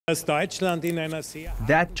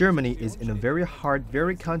That Germany is in a very hard,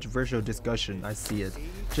 very controversial discussion, I see it,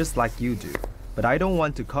 just like you do. But I don't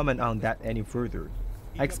want to comment on that any further.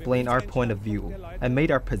 I explained our point of view. I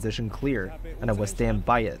made our position clear, and I will stand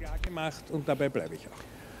by it.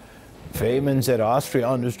 Faymann said Austria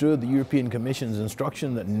understood the European Commission's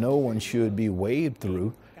instruction that no one should be waved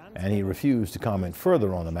through, and he refused to comment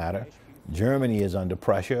further on the matter. Germany is under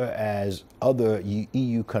pressure as other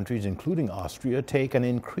EU countries, including Austria, take an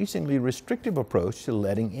increasingly restrictive approach to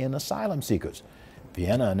letting in asylum seekers.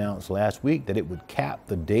 Vienna announced last week that it would cap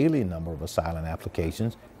the daily number of asylum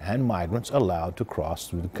applications and migrants allowed to cross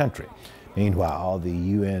through the country. Meanwhile, the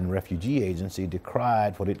UN Refugee Agency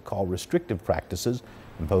decried what it called restrictive practices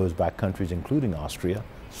imposed by countries including Austria,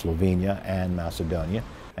 Slovenia, and Macedonia,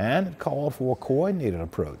 and it called for a coordinated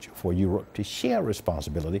approach for Europe to share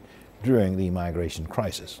responsibility during the migration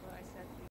crisis.